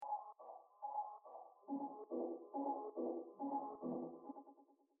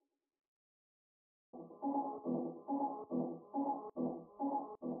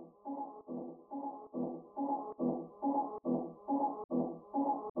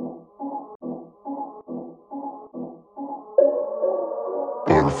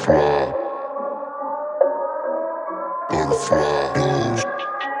Butterfly, butterfly,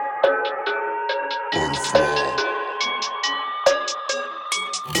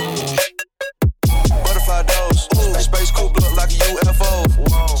 butterfly dose. Space coupe look like a UFO.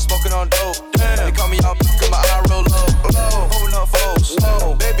 Smoking on dope. They call me out cause my eye roll low. Holding up foes.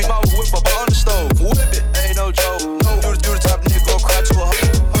 Baby mama whip up on the stove. Whip it, ain't no joke. Do the top nigga go cry to a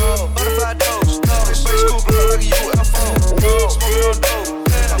hoe. Butterfly dose. Space coupe look like a UFO. Smoking on dope.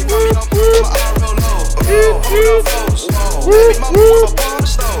 They call me out cause my eye roll low. Holding up foes. Baby mama whip up on the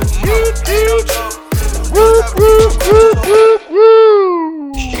stove. Ain't no joke. Do the top nigga go cry to a hoe.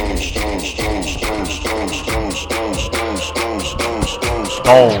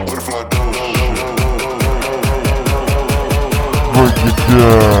 Stone. Break it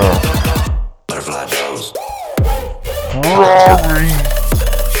down. Butterfly dose. Ferrari.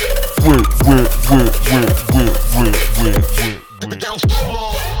 Whip.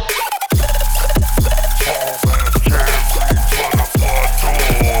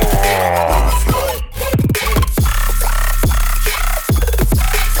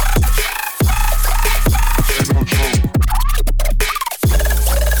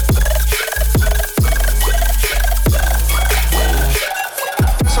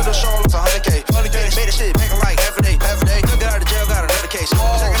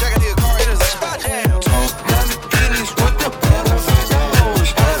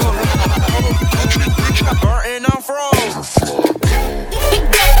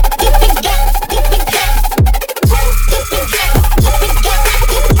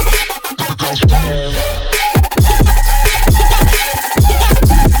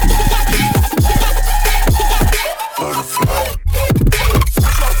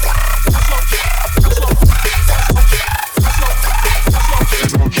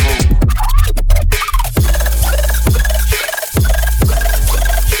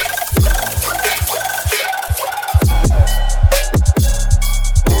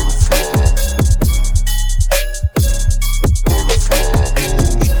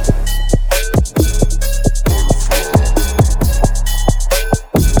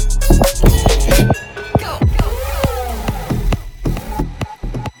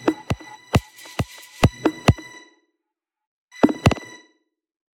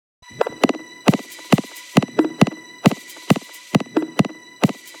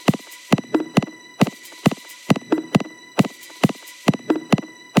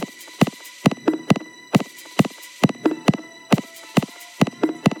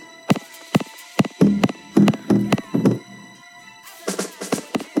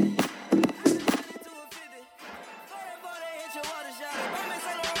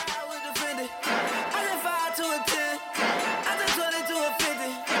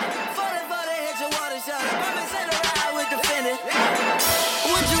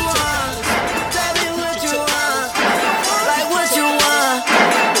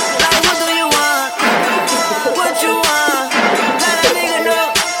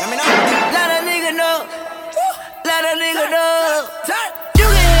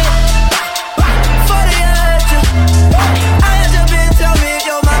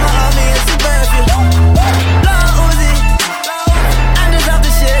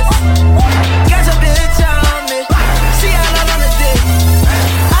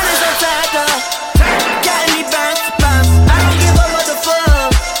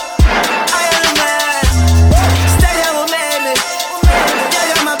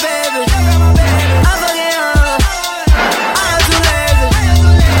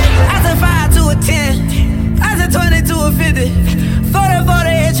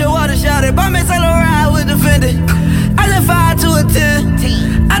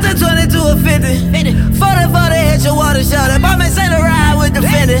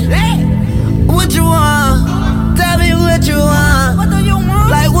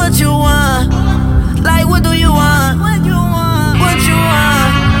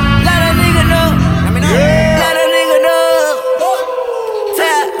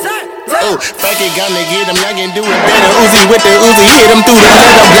 Gonna get him, y'all can do it better. Uzi with the Uzi, hit him through the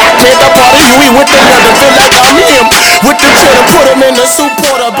leather. Black Panther part of Huey with the leather. Feel like I'm him with the cheddar. Put him in the soup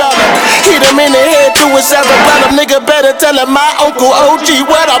portobello. Hit him in the head through his cerebellum. Nigga better tell him my uncle OG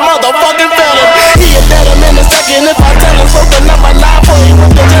where the motherfucking fella. He'll dead him in a second if I tell him. Spoke the number 9 for him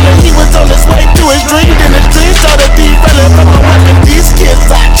with the dealer. He was on his way to his dream. Then his dream started derailing from my weapon. These kids,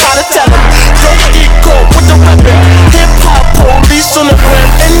 I try to tell him. Don't get caught with the weapon. Hip hop police on the gram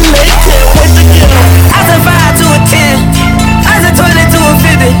and they can't wait to get him. I said 5 to a 10, I said 20 to a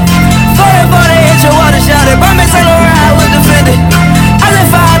 50. 40 for the hit your water shot it. Buy me sell a ride with the Fendi. I said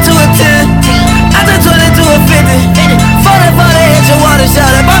 5 to a 10, I said 20 to a 50. 40 for the hit your water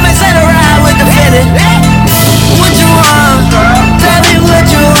shot it.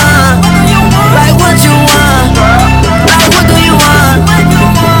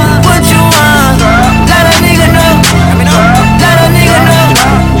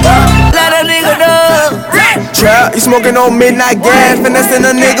 smoking on midnight gas, finessing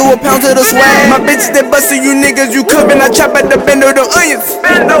a nigga with pounds of the swag. My bitches that bustin' you niggas, you cookin', I chop at the bend of the onions.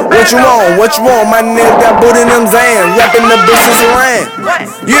 What you want? What you want? My nigga got booty in them Zans, rapping the bitches around.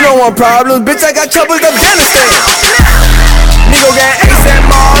 You don't want problems, bitch, I got troubles Afghanistan. Nigga got ASAP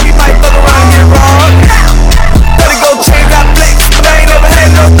Mall, you might fuck around and get robbed. Gotta go change that flex, but I ain't never had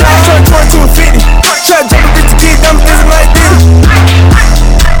no job. Turn 22 and 50, try to jump a bitch to keep them things like this.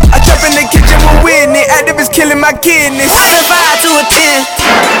 I trap in the kitchen with Whitney, activists killing my kidneys. I 5 to a 10,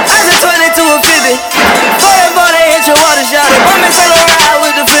 I just 20 to a 50. 44 they hit your water shot. If I'm in solo ride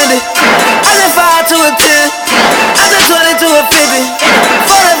with the Fendi. I just 5 to a 10, I just 20 to a 50.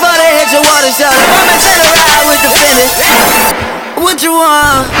 44 they hit your water shot. If I'm in solo ride with the Fendi. What you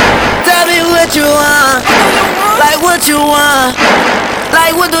want? Tell me what you want. Like what you want?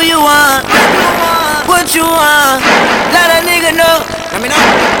 Like what do you want? What you want? Let a nigga know.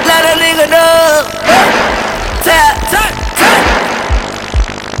 Let a nigga know. Tap, tap, tap.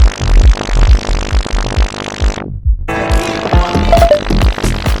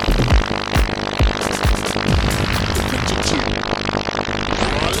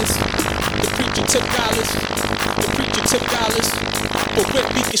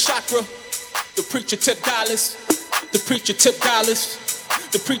 Chakra, the preacher tip dollars, the preacher tip dollars,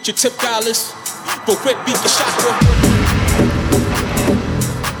 the preacher tip dollars, but with beat the chakra.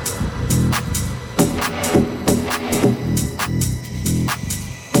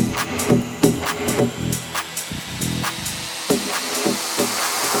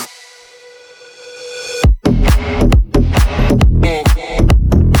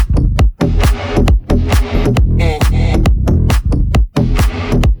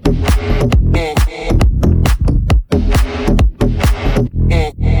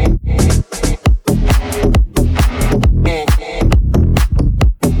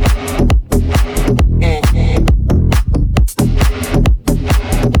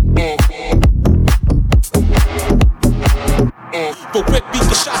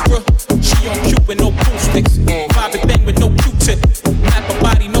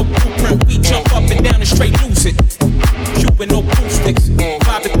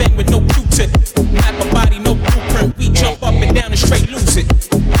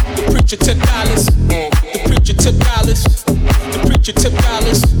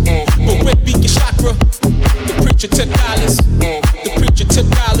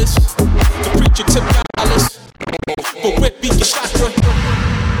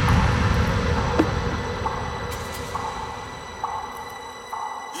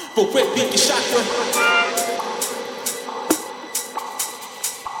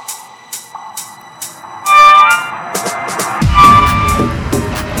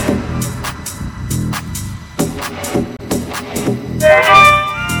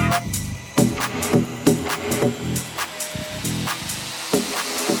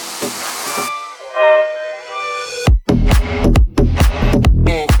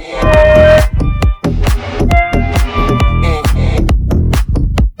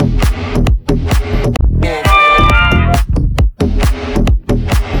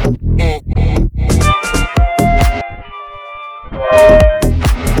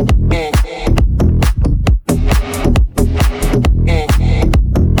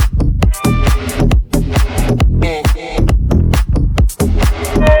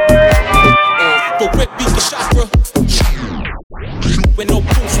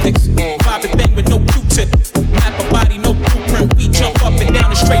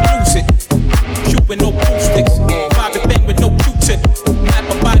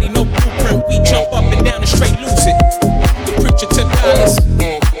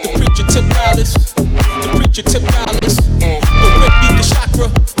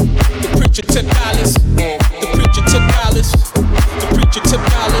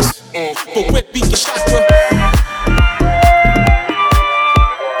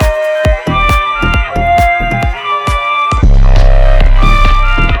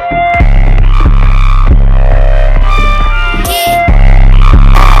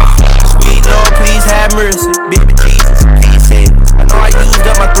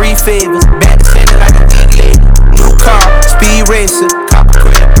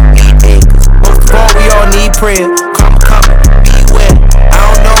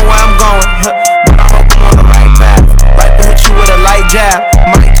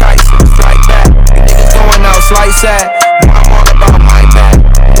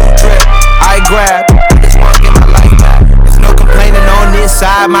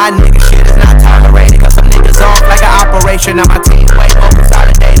 My nigga shit is not tolerated, cause some niggas off like an operation. Now my team way more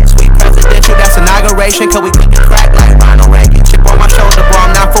consolidated. Sweet presidential, that's inauguration, cause we cookin' crack like Ronald Reagan. Chip on my shoulder, bro,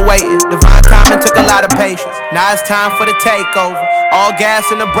 I'm not for waiting. Divine timing took a lot of patience. Now it's time for the takeover. All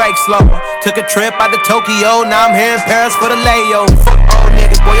gas and the brakes slower. Took a trip out to Tokyo, now I'm here in Paris for the layover. Fuck old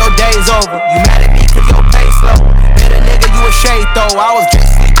niggas, boy, your day's over. You mad at me cause your pay slow. Been a nigga, you a shade though. I was just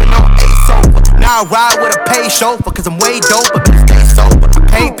sleeping on a sofa. Now I ride with a pay chauffeur cause I'm way dope, but stay sober. I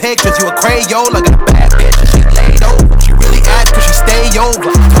paint pictures, you a Crayola. Got a bad bitch and she laid over. She really asked cause she stay over.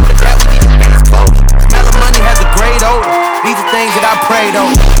 Told her that we need a face closure. Smell of money has a great odor. These are things that I prayed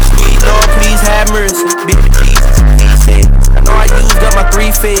over. Sweet Lord, please have mercy. Baby Jesus, please save us. I know I used up my 3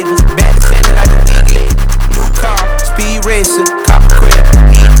 figures. Bad defendant, I can dig it. New car, speed racer, copper crib,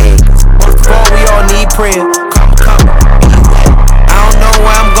 need acres. Most of all, we all need prayer. Come, be wet. I don't know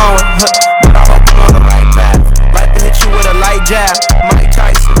where I'm going, but I hope I'm on the right path. Like to hit you with a light jab. Mike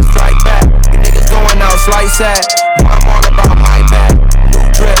Tyson, strike back. You niggas going out, slice at. Know I'm all about my back. New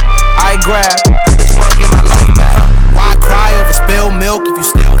drip, I grab. I just wanna get my life back. Why cry over spilled milk if you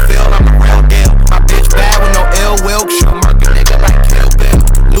still feel I'm a real deal? My bitch bad with no ill will. She'll murk a nigga like Kill Bill.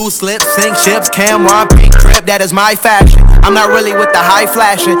 Loose lips, sink ships, Cameron, pink drip, that is my fashion. I'm not really with the high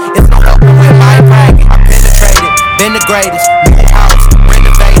flashing. It's no helping with my bragging. I penetrated, been the greatest. New house,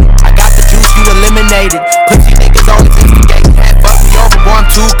 renovated. I got the juice, you eliminated. Pussy niggas always instigating. Can't fuck me over, boy, I'm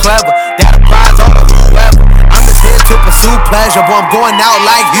too clever. Got a prize on whoever. I'm just here to pursue pleasure, boy, I'm going out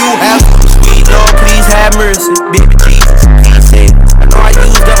like you have. Sweet Lord, please have mercy. Baby Jesus, please save us. I know I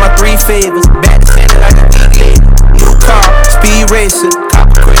used up my 3 favors. Bad defendant, I can dig it. New car, speed racer,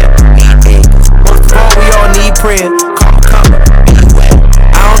 copper crib, need acres. Most of all, we all need prayer. Come, be wet.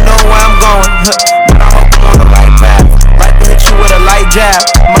 I don't know where I'm going, but I hope I'm on the right path. Like to hit you with a light jab.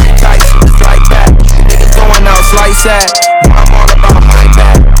 Mike Tyson, strike back. You niggas going out, slice at. Boy, I'm all about my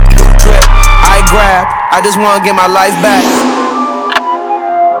back. New drip, I grab. I just wanna get my life back.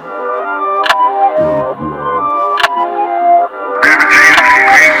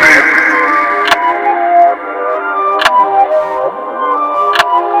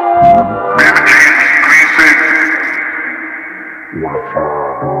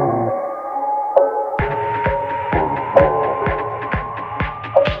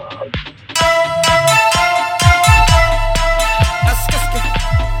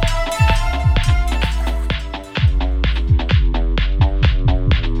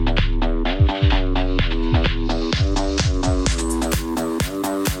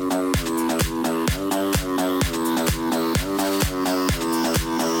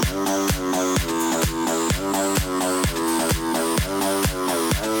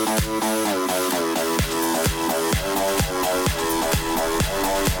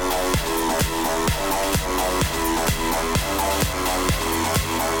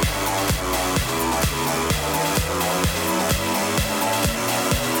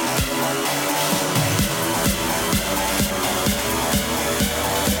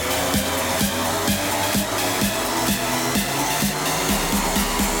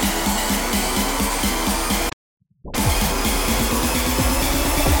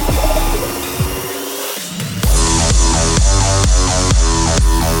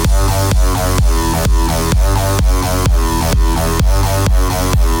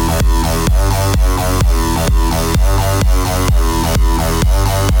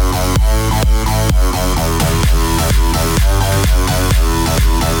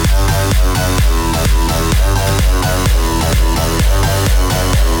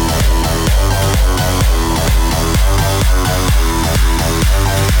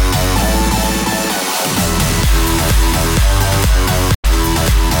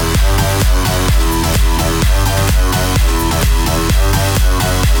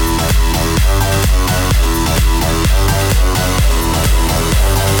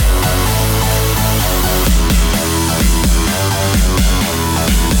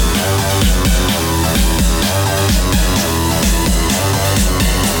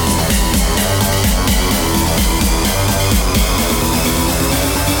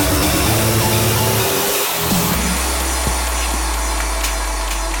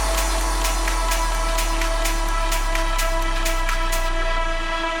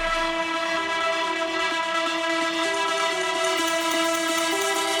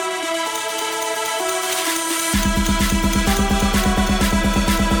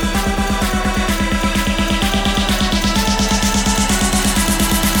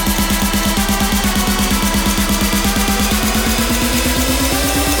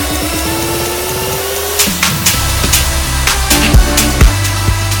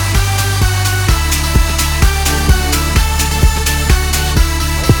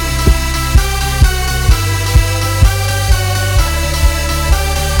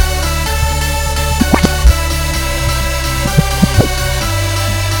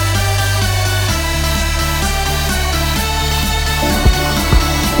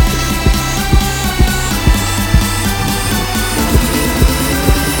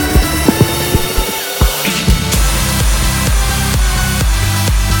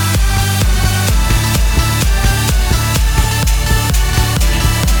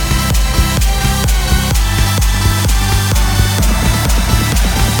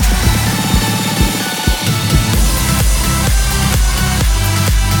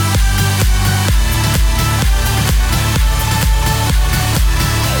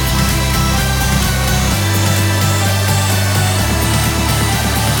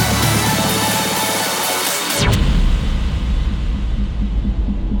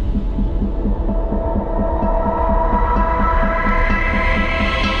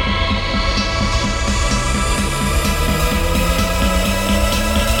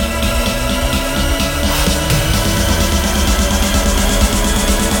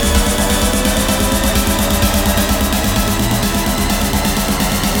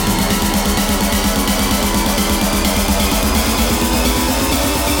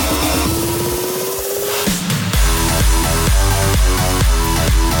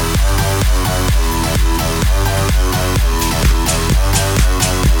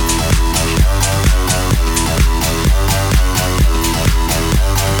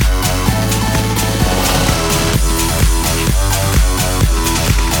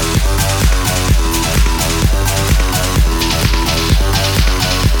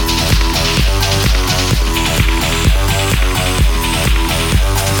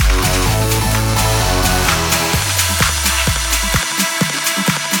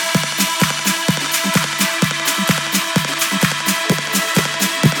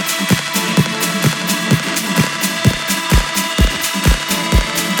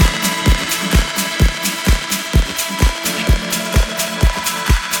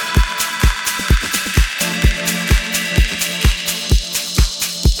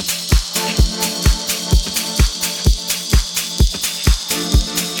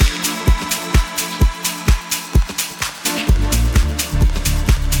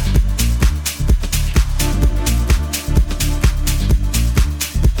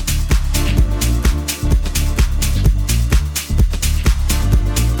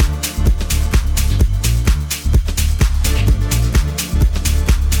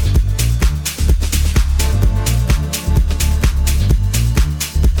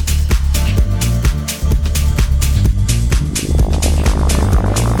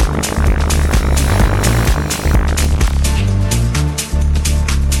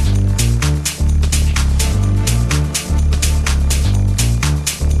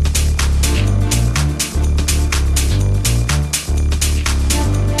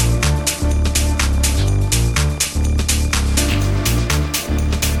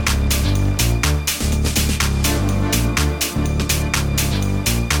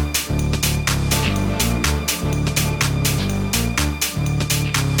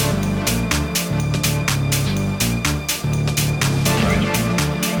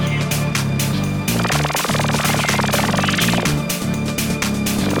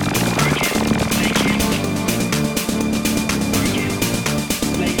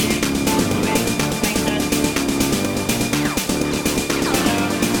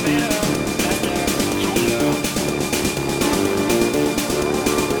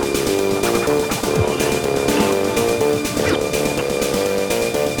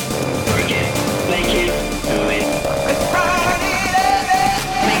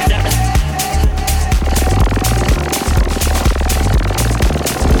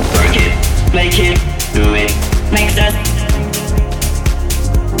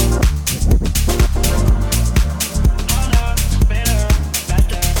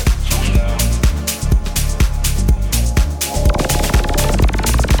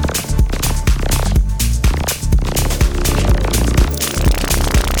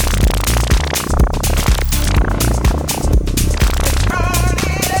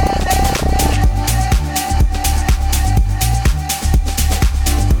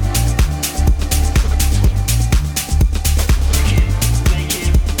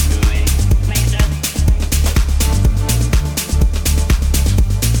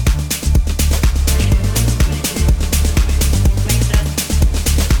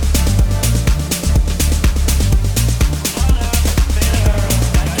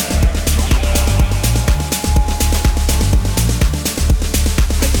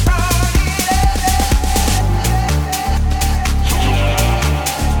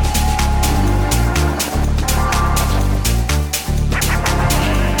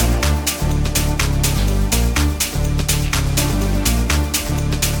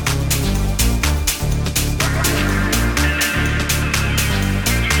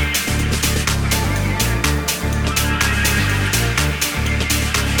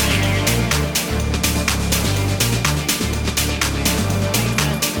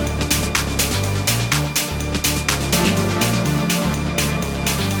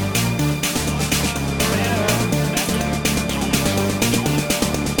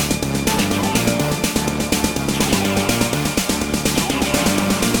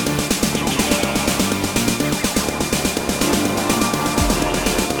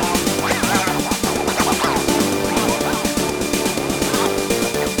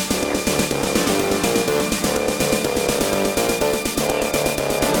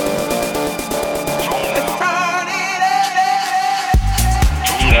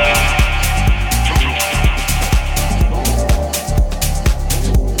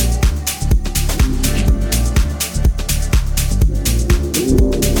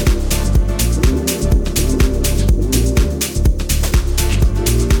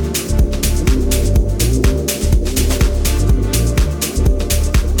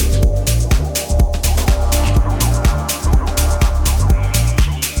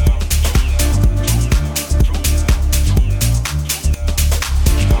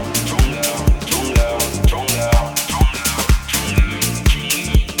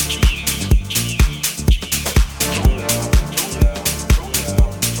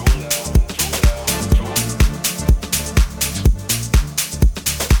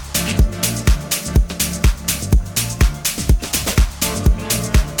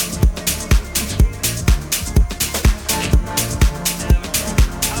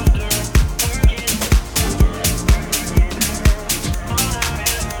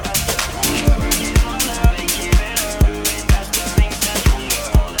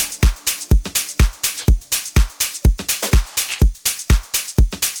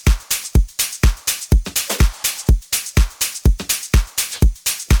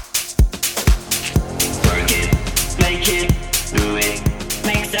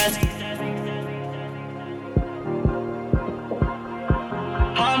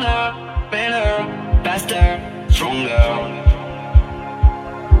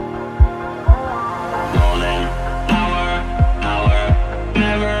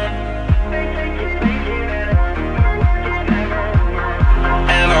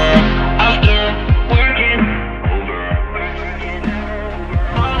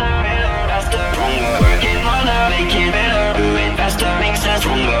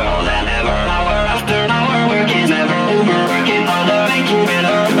 stronger than ever. Hour after hour, work is never over. Working harder, make you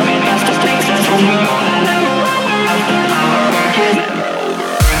better. Moving faster, makes us stronger than ever. Hour after hour, work is never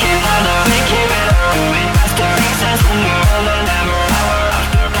over. Working harder, make you better. Moving faster, makes us stronger than ever. Hour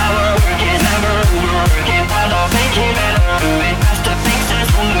after hour, work is never over. Working harder, make you better. Moving faster, makes us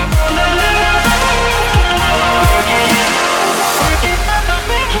stronger than ever. Hour after hour, work is never over. Working harder,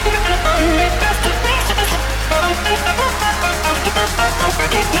 make you better. Moving faster, makes us stronger than ever.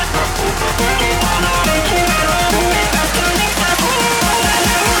 Working never over. Working harder, make you better. Moving faster, makes us stronger than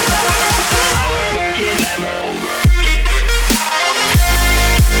ever. Our work is never over.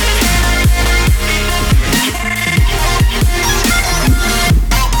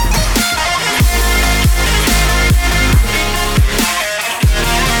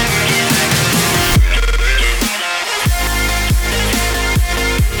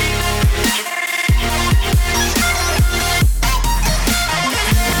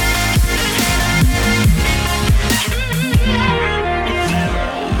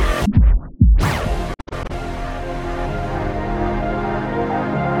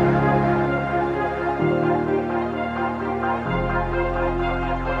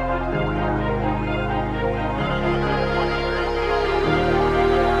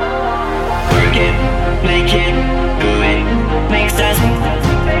 Make it, do it, makes us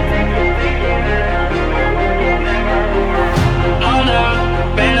harder,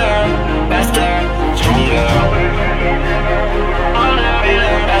 better, faster, stronger. Harder,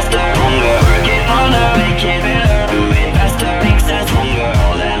 better, faster, stronger. Working harder, make it better, do it faster, makes us stronger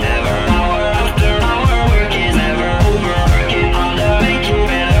than ever. Hour after hour, work is never over. Working harder, make it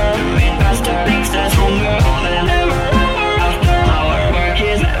better, do it faster, makes us stronger than ever. Hour after hour, work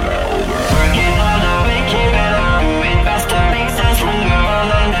is never over. Working harder, make it better, do it faster, makes us stronger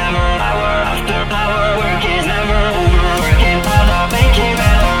than ever. Hour after hour, work is never over. Working harder, make it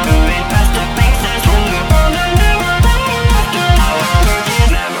better, do it faster, makes us stronger than ever. Hour after hour, work is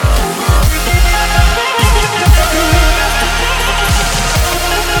never over.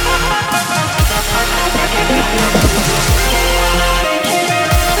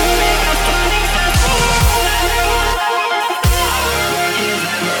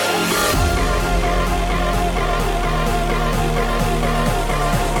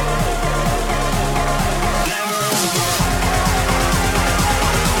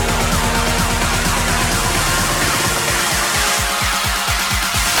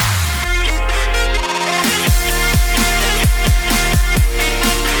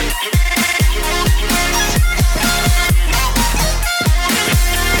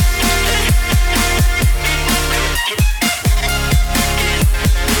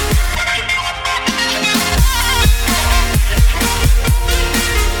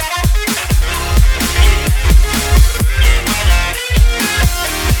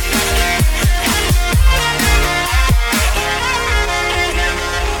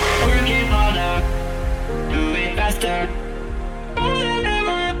 Working harder, do it faster, than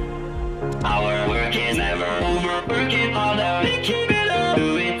ever. Our work is never over. Working harder, make it better,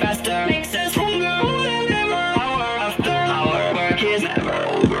 do it faster, makes us stronger than ever. Hour after hour, work is never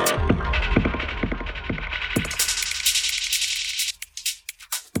over.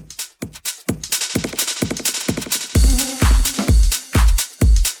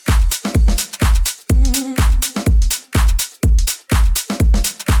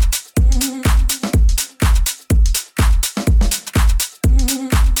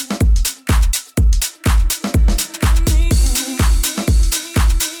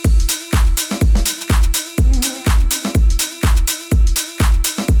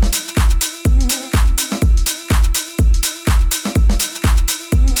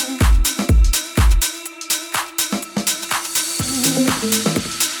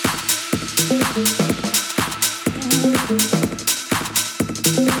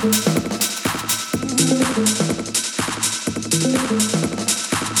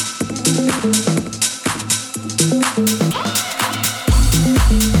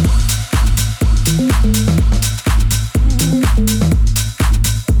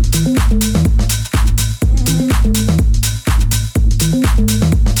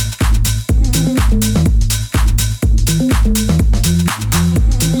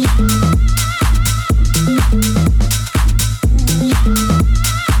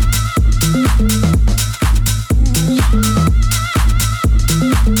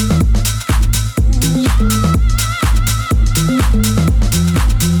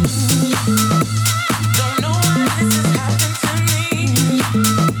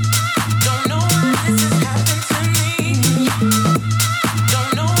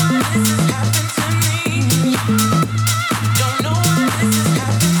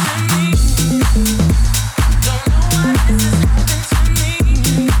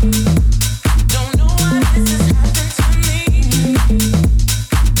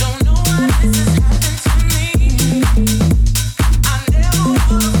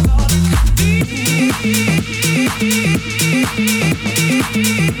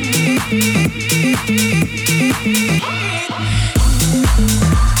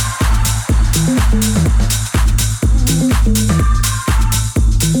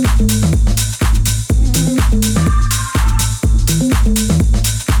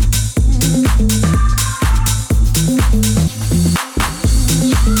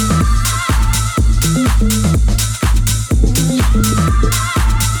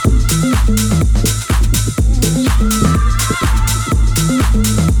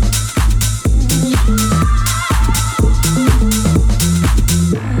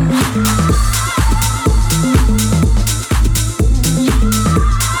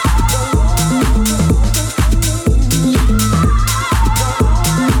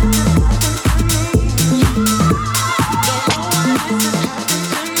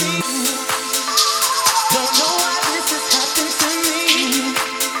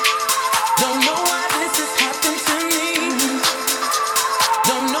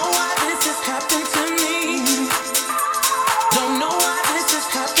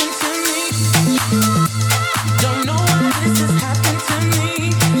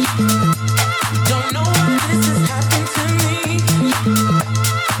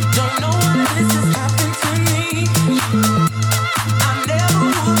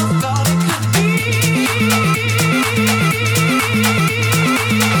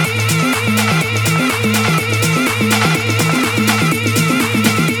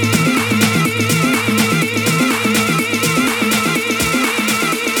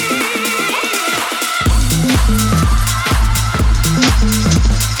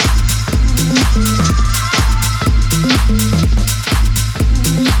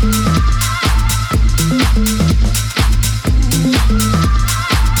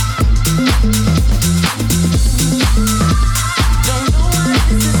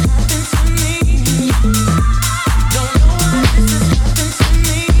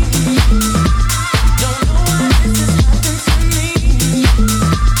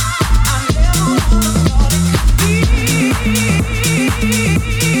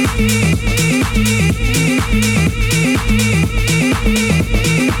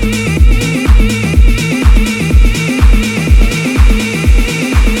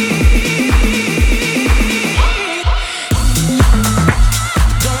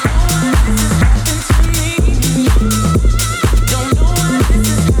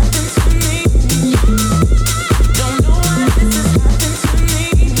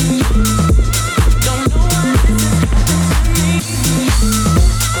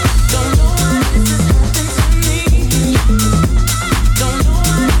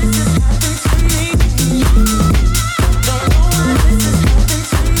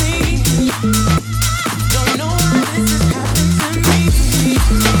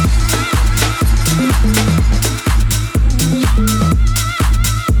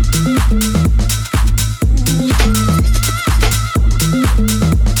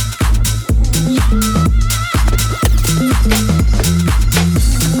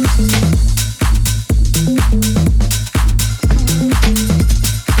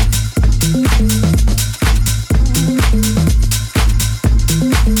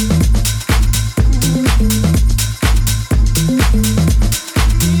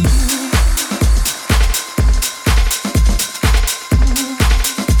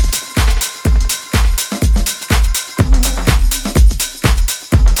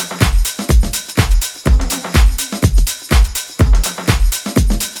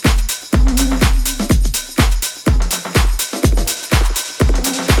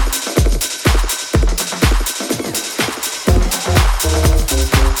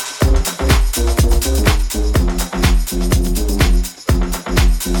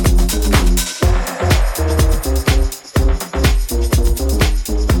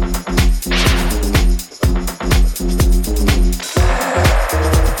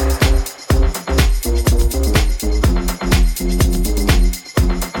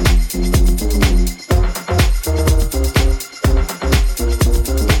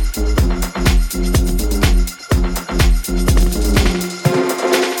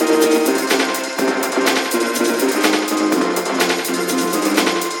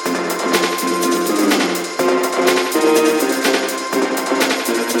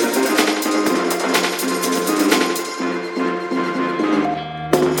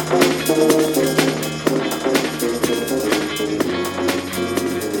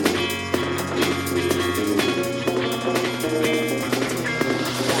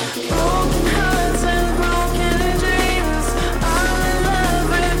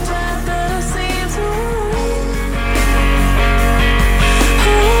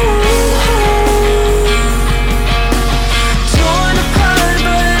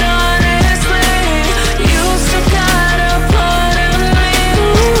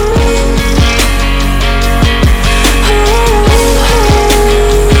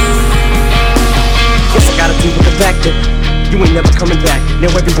 Now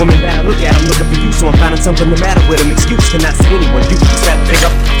every woman that I look at, I'm looking for you, so I'm finding something the matter with them. Excuse to not see anyone. You just rather pick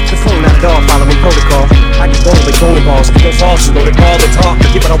up the phone, not at all, following protocol. I get bold with bowling balls, no falls, you know they call the talk.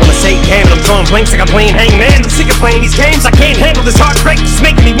 Forget what I wanna say, damn it, I'm drawing blanks like I'm playing hangman. I'm sick of playing these games, I can't handle this heartbreak. It's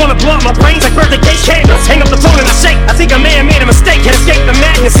making me wanna blow up my brains like birthday cake candles. Hang up the phone and I shake, I think I may have made a mistake. Can't escape the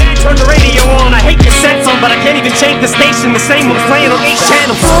madness, turn the radio on. I hate the set song, but I can't even change the station. The same one's playing on 8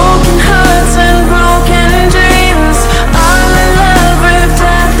 channels. Broken hearts and broken dreams, all in love ripped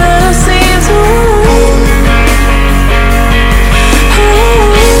at the seams.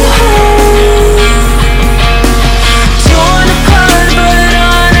 Torn apart, but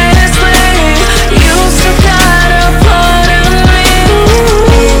honestly, you still got a part of me.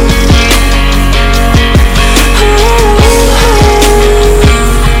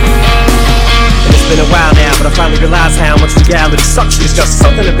 It's been a while now, but I finally realized how much reality sucks. There's just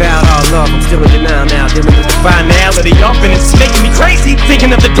something about our love. I'm still in denial now, dealing with the finality of it. It's making me crazy,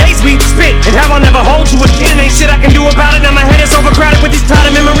 thinking of the days we spent and how I'll never hold you again. Ain't shit I can do about it. Now my head is overcrowded with these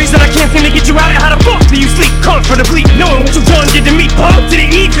tired memories that I can't seem to get you out of. How the fuck do you sleep comfortably, knowing what you done did to me? Pump, did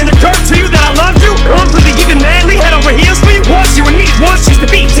it even occur to you that I loved you? Completely even madly, head over heels for you. Was you and me, once used to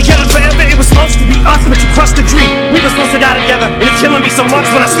be together forever. It was supposed to be us, but you crushed the dream. We were supposed to die together, and it's killing me so much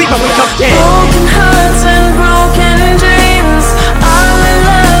when I sleep I wake up dead. Broken hearts and broken dreams, all in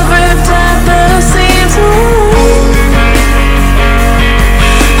love ripped at the seams.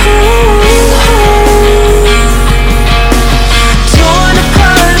 Torn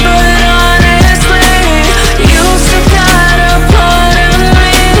apart, but honestly, you still got a part of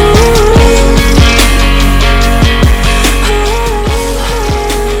me.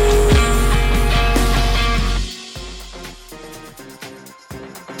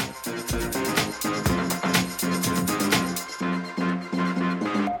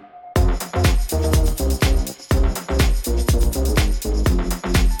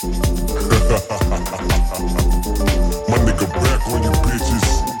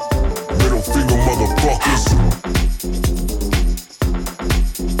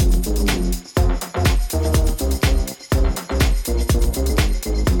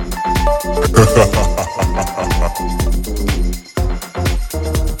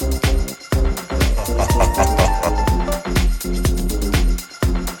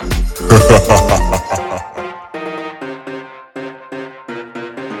 My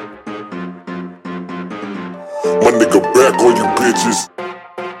nigga back on you bitches.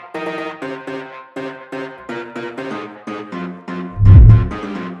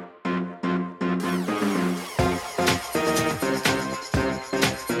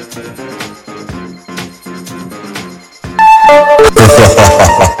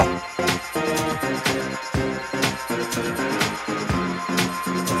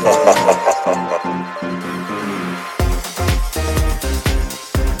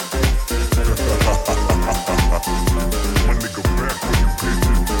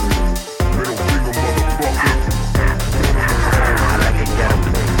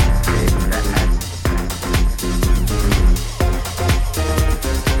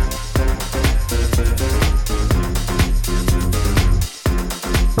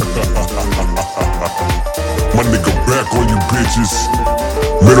 My nigga back on you bitches.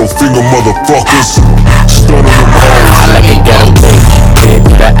 Middle finger motherfuckers. Stunning them all. I like it, got a big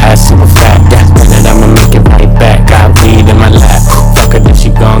that ass super fat. And then I'ma make it right back. Got weed in my lap. Fuck her, then she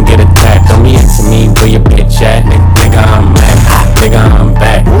gon' get attacked. Don't be asking me where your bitch at. Nigga, I'm mad. Nigga, I'm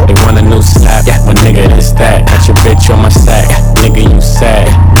back. They want a new slap. Well, nigga, this that. Got your bitch on my sack. Nigga, you sad.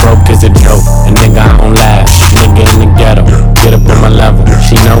 Broke is a joke. And nigga, I don't laugh. Nigga in the ghetto. Get up on my level.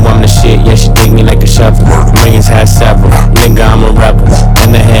 She know I'm the shit. Yeah, she dig me like a shovel. Millions had several. Nigga, I'm a rebel.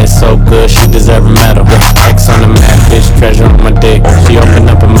 And the head so good, she deserve a medal. X on the map, bitch, treasure on my dick. She open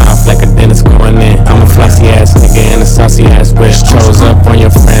up her mouth like a dentist going in. I'm a flossy ass nigga and a saucy ass bitch. Chose up on your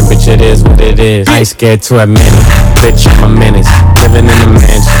friend, bitch, it is what it is. I ain't scared to admit it, bitch, I'm a menace. Living in the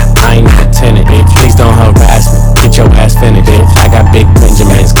mansion, I ain't a tenant, bitch. Please don't harass me, get your ass finished, bitch. I got big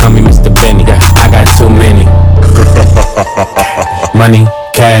Benjamins, call me Mr. Benny. I got too many. Money,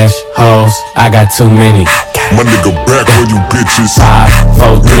 cash, hoes, I got too many. My nigga back on you bitches. 5,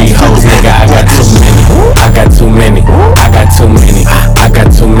 4, 3 hoes, nigga, I got too many. I got too many. I got too many. I got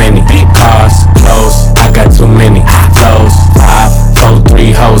too many. Cars, clothes, I got too many. Clothes, 5, 4,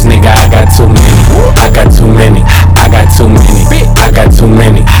 3 hoes, nigga, I got too many. I got too many. I got too many. I got too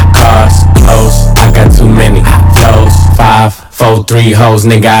many. Cars, clothes, I got too many. Clothes, 5, 4, 3 hoes,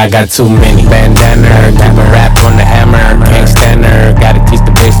 nigga, I got too many. Bandana, got a rap on the hammer. Can't stand her, gotta teach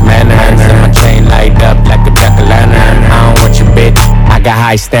the bitch manners. And my chain light up like a jack-o'-lantern. I don't want your bitch, I got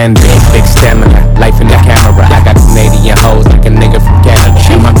high standards, big stamina. Life in the camera, I got Canadian hoes like a nigga from Canada.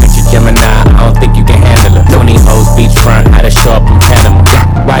 And my bitch a Gemini, I don't think you can handle her. 20 hoes beachfront, how to show up in Panama.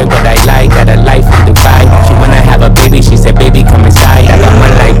 Why would I lie? Got a life in Dubai. She wanna have a baby, she said baby come inside. I got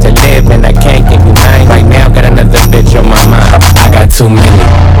one life to live and I can't give you mine. Right now got another bitch on my mind. I got too many.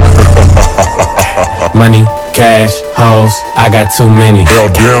 Money, cash, hoes, I got too many. Bow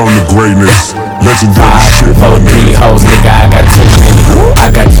down to greatness. Legendary shit. 5, 4, 3 hoes, nigga, I got too many.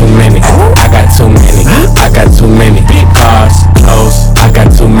 I got too many. I got too many. I got too many. Cars, clothes, I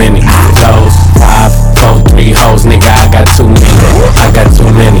got too many. Clothes, 5, 4, 3 hoes, nigga, I got too many. I got too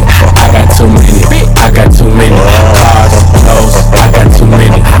many. I got too many. I got too many. Cars, clothes, I got too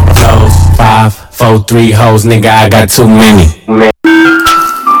many. Clothes, 5, 4, 3 hoes, nigga, I got too many.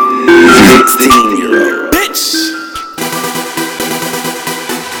 16-year-old bitch.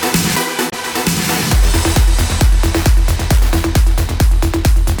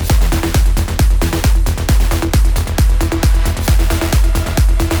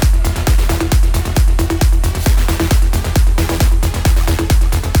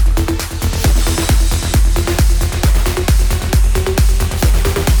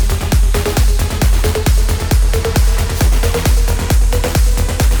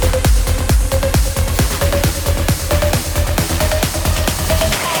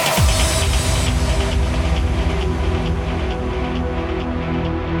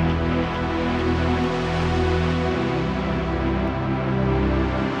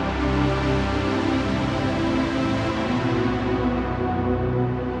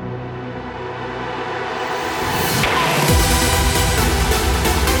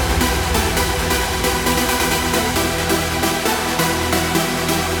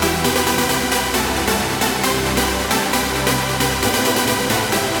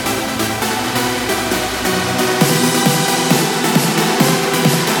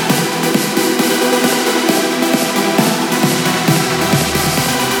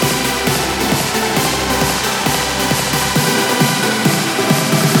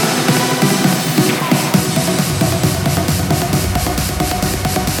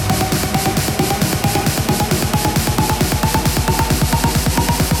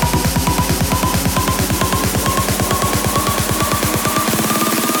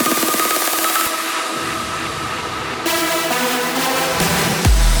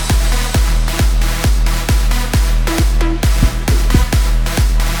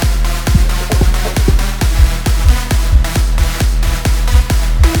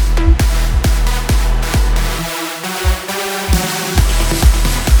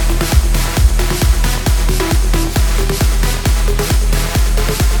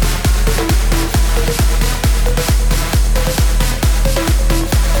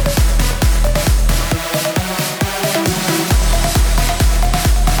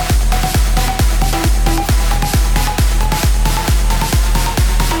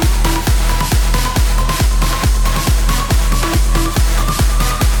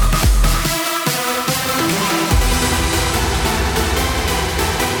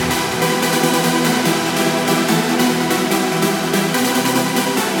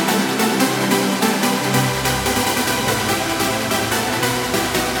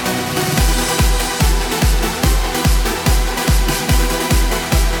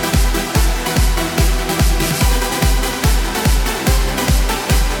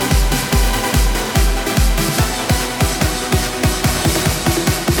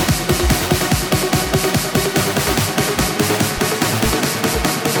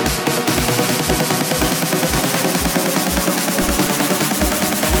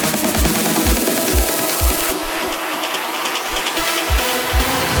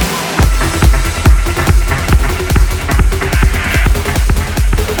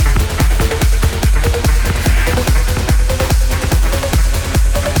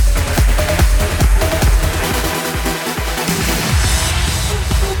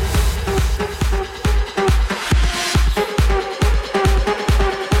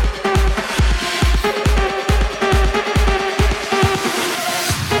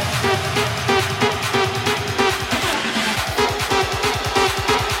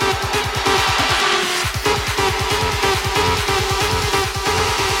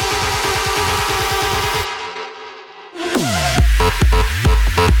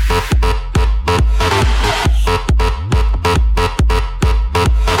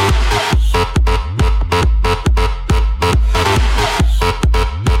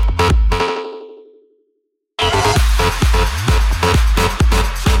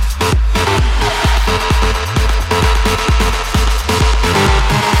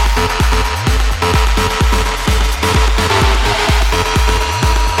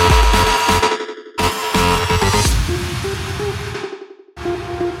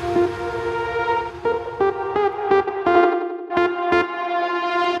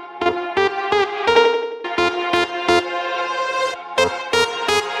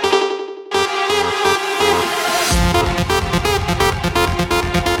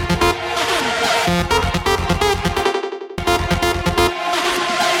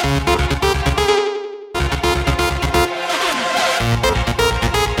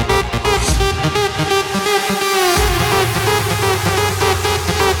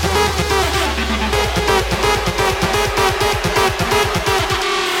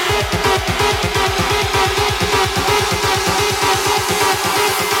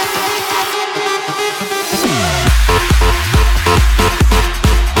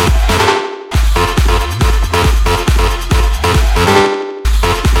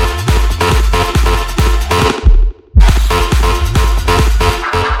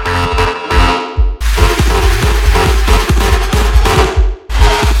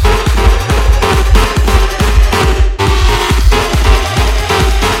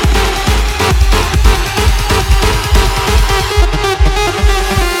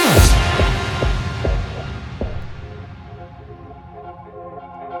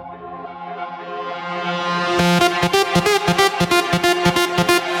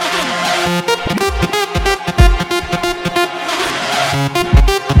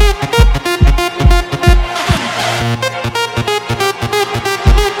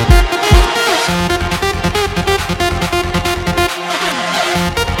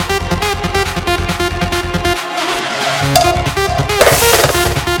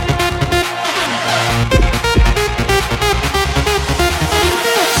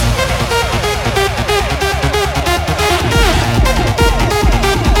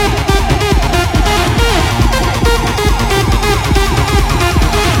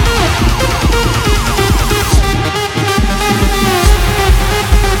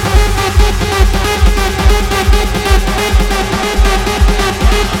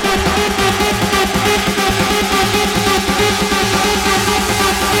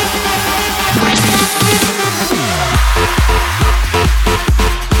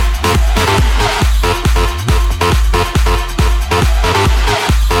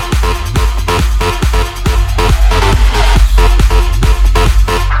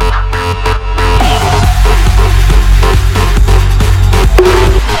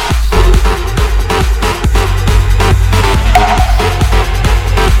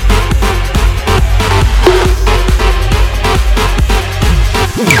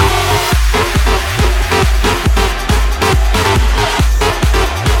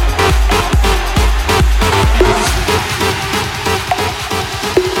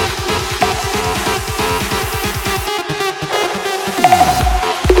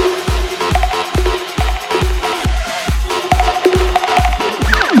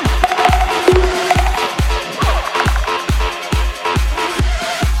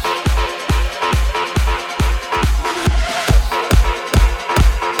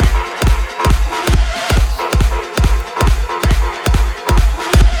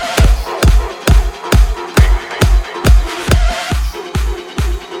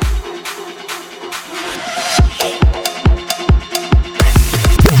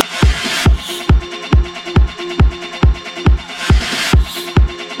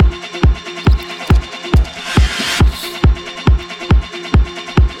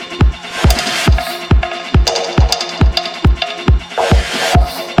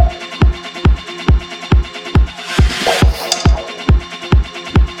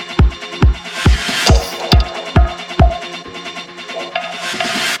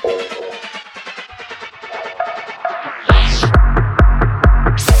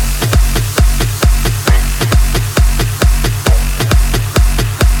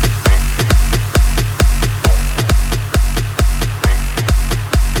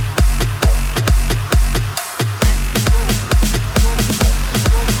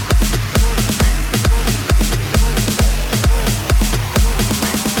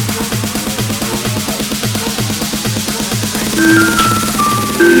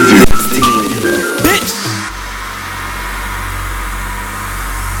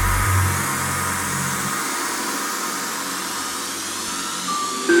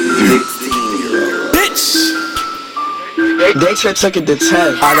 They took it to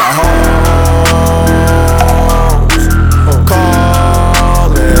 10. I got hoes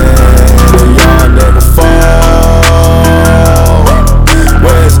calling, the young nigga fall.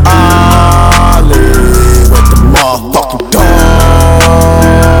 Where's Ollie with the motherfucking dog?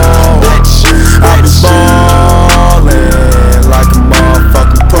 I be ballin' like a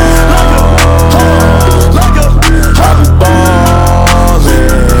motherfucking pro. I be ballin'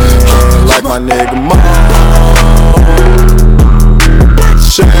 like my nigga Mo.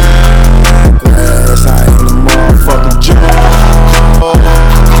 Glass, I am the motherfucking Joe.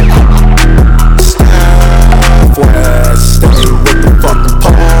 Staff West, stay with the fucking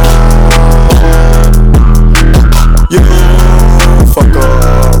pole. You fuck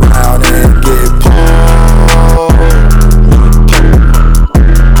around and get pulled.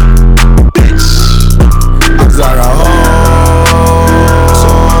 Bitch, cause I got hoes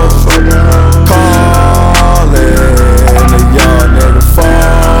calling, the young nigga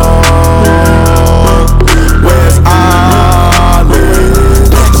fall. Where's Ollie?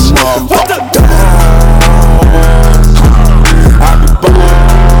 Motherfucker dog. I be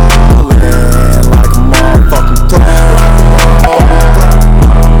ballin' like a motherfucking pro.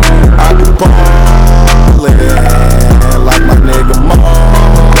 I be ballin' like my nigga Mo.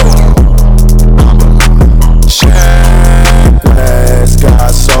 Shameless,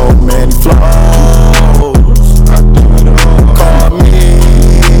 got so many flows. Call me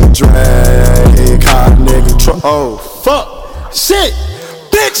Drake, hot nigga oh, fuck, shit,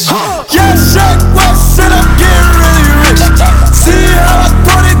 bitch. Yeah, Shaq West said I'm getting really rich. See how I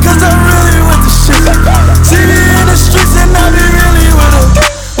put it, cause I'm really with the shit. See me in the streets and I be really with a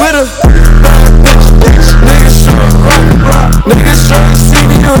bad bitch. Niggas straight rock. Niggas straight see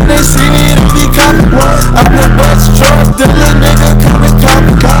me when they see me, they be copy. I'm the best drug dealer, nigga, come and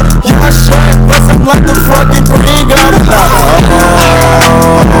copy. Yeah, Shaq West, I'm like the fucking green goblin.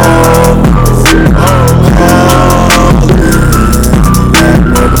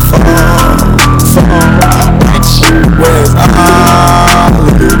 Where's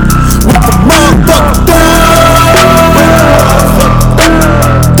Ollie with the motherfucking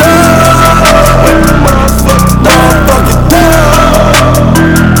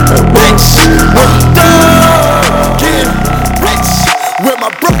bitch with the get rich with my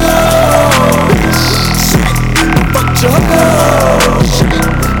bro. Fuck your hoe,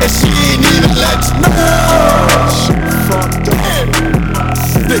 and she ain't even let you know. Fuck that,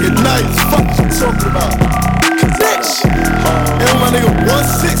 nigga nice. Fuck you talking about, bitch. And my nigga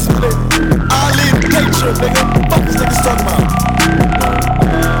 1-6 with it. I leave the day trip, nigga. Fuck this niggas talking about.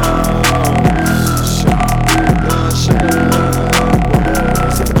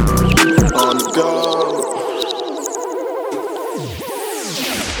 On the go.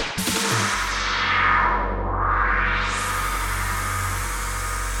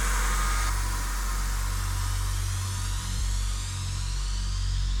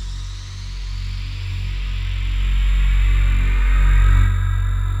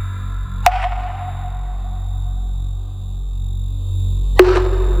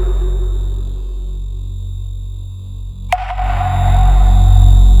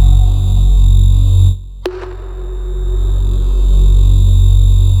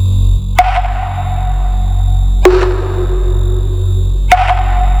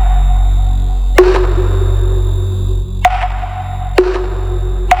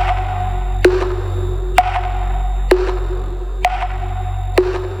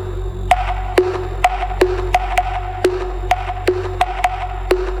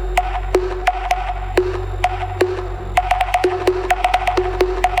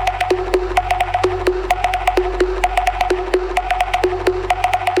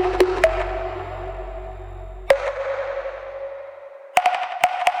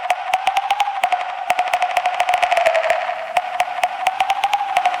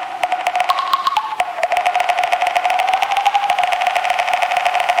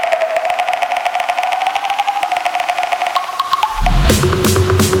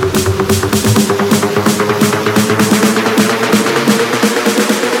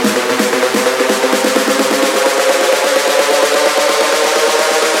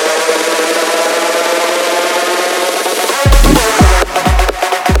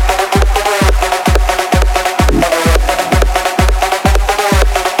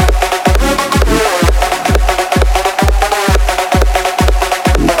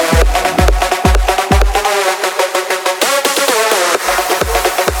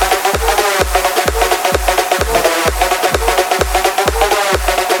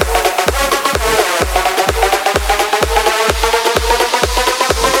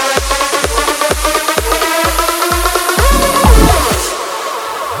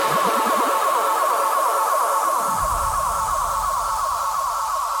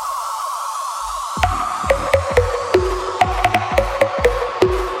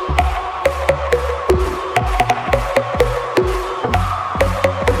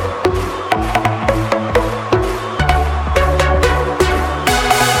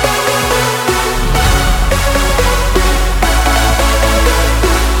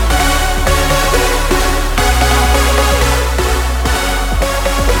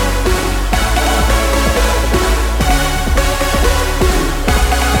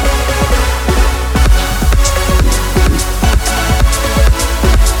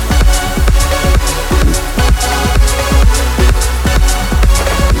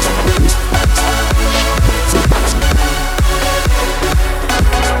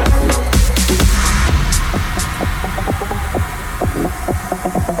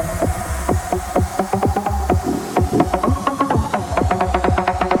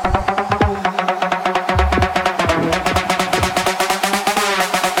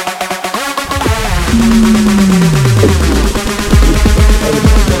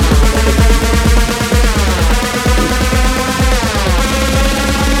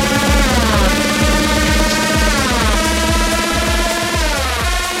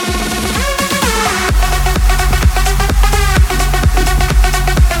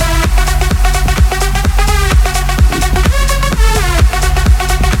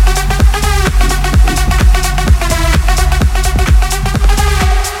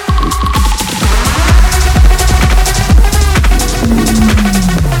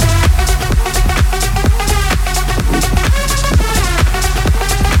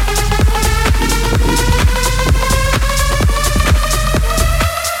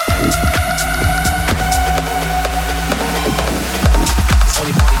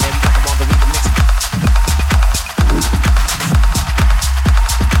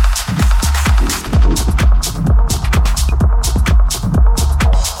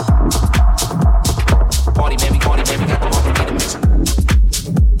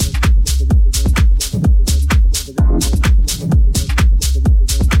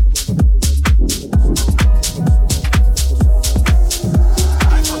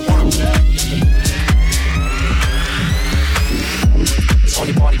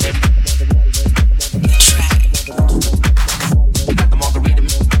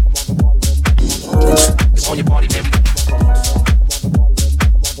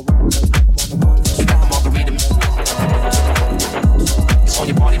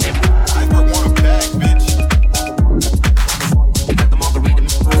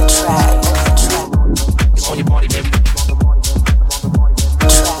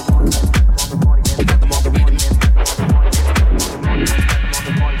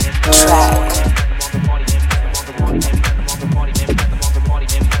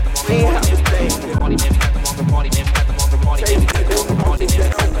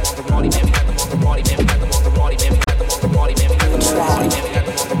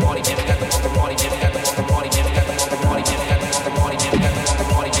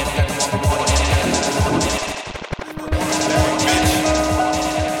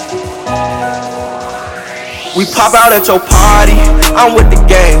 We pop out at your party, I'm with the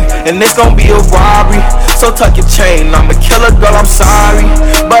gang, and it's gon' be a robbery. So tuck your chain, I'm a killer girl, I'm sorry,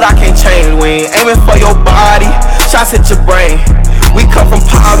 but I can't change. We ain't aiming for your body, shots hit your brain. We come from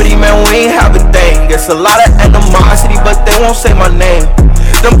poverty, man, we ain't have a thing. It's a lot of animosity, but they won't say my name.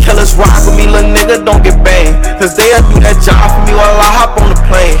 Them killers rock with me, little nigga, don't get banged, cause they'll do that job for me while I hop on the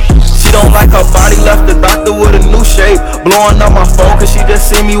plane. She don't like her body, left the doctor with a new shape. Blowing up my phone cause she just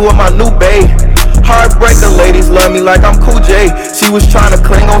see me with my new babe. Heartbreaker, ladies love me like I'm Cool J. She was trying to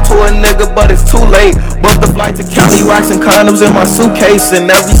cling on to a nigga, but it's too late. Booked the flight to Cali, wax and condoms in my suitcase, and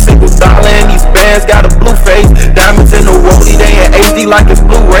every single dollar in these bands got a blue face. Diamonds in the rollie, they in HD like it's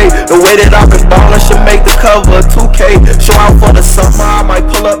Blu-ray. The way that I've been ballin' should make the cover of 2K. Show out for the summer, I might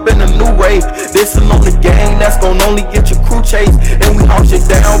pull up in a new rave. This is on the gang, that's gon' only get your crew chased. And we house you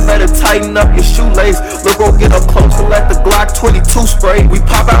down, better tighten up your shoelace. Look, go get up close and let the Glock 22 spray. We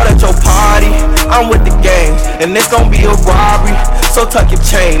pop out at your party, I'm with the gang, and it's gon' be a robbery. So tuck your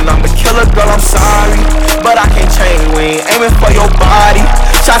chain, I'm a killer girl, I'm sorry, but I can't change. We ain't aiming for your body,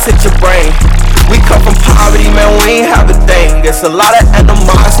 shots hit your brain. We come from poverty, man, we ain't have a thing. It's a lot of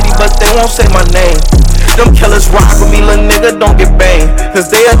animosity, but they won't say my name. Them killers rock with me, little nigga, don't get banged,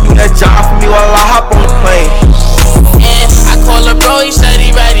 cause they'll do that job for me while I hop on the plane. Yeah, I call her bro, he said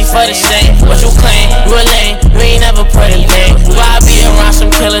he ready for the shame. What you claim? You a lame, you ain't never put a name. Why I be around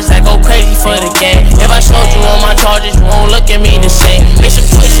some killers that go crazy for the game? If I showed you all my charges, you won't look at me the same. Made some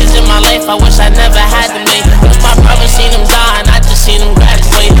choices in my life I wish I never had to make. Cause my brother seen them die and I just seen them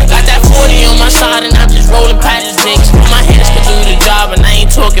graduate. Got that 40 on my side and I'm just rolling past the jigs. My hands could do the job and I ain't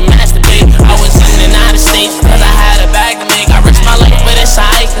talking masturbate. I was in and out of states cause I had a bag to make. I risked my life but it's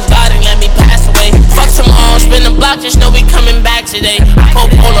alright cause God didn't let me pass away. Fuck tomorrow, spin the block, just know we coming back today.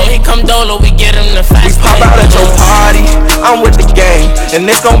 Pope Polo, he come dolo, we get him the fast. We pop out at your party, I'm with the gang, and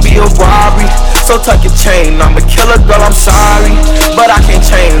it's gon' be a robbery. So tuck your chain, I'm a killer girl, I'm sorry, but I can't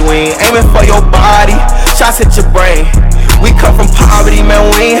change. We ain't aiming for your body, shots hit your brain. We come from poverty, man,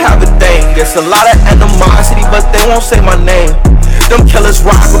 we ain't have a thing. It's a lot of animosity, but they won't say my name. Them killers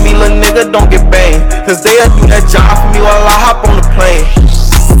rock with me, little nigga, don't get banged, cause they'll do that job for me while I hop on the plane.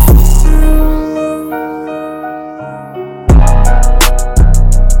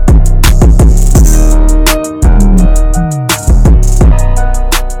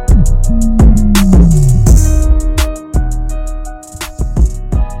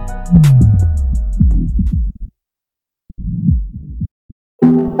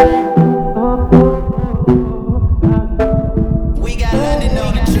 We got London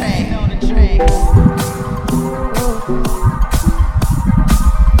on the track.